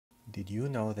Did you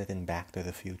know that in Back to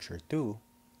the Future 2,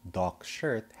 Doc's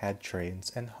shirt had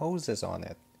trains and hoses on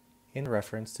it, in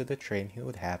reference to the train he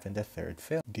would have in the third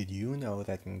film? Did you know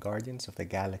that in Guardians of the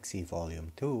Galaxy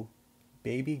Volume 2,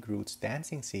 Baby Groot's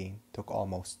dancing scene took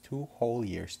almost 2 whole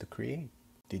years to create?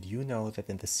 Did you know that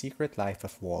in The Secret Life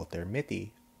of Walter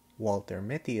Mitty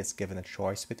is given a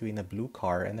choice between a blue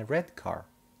car and a red car,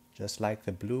 just like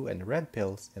the blue and red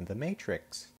pills in The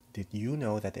Matrix? Did you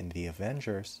know that in the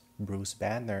Avengers, Bruce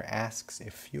Banner asks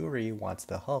if Fury wants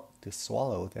the Hulk to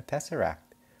swallow the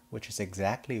Tesseract, which is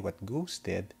exactly what Goose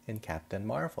did in Captain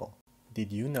Marvel?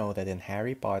 Did you know that in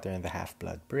Harry Potter and the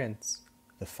Half-Blood Prince,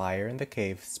 the fire in the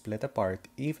cave split apart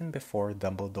even before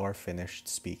Dumbledore finished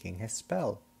speaking his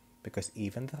spell, because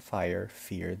even the fire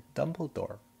feared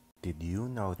Dumbledore? Did you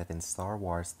know that in Star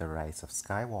Wars The Rise of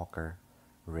Skywalker,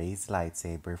 Rey's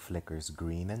lightsaber flickers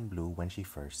green and blue when she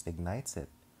first ignites it,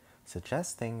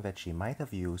 suggesting that she might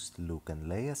have used Luke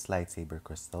and Leia's lightsaber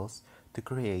crystals to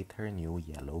create her new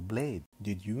yellow blade?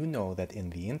 Did you know that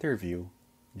in the interview,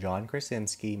 John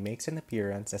Krasinski makes an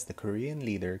appearance as the Korean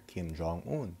leader Kim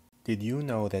Jong-un? Did you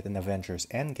know that in Avengers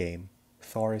Endgame,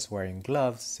 Thor is wearing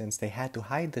gloves since they had to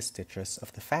hide the stitches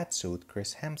of the fat suit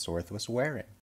Chris Hemsworth was wearing?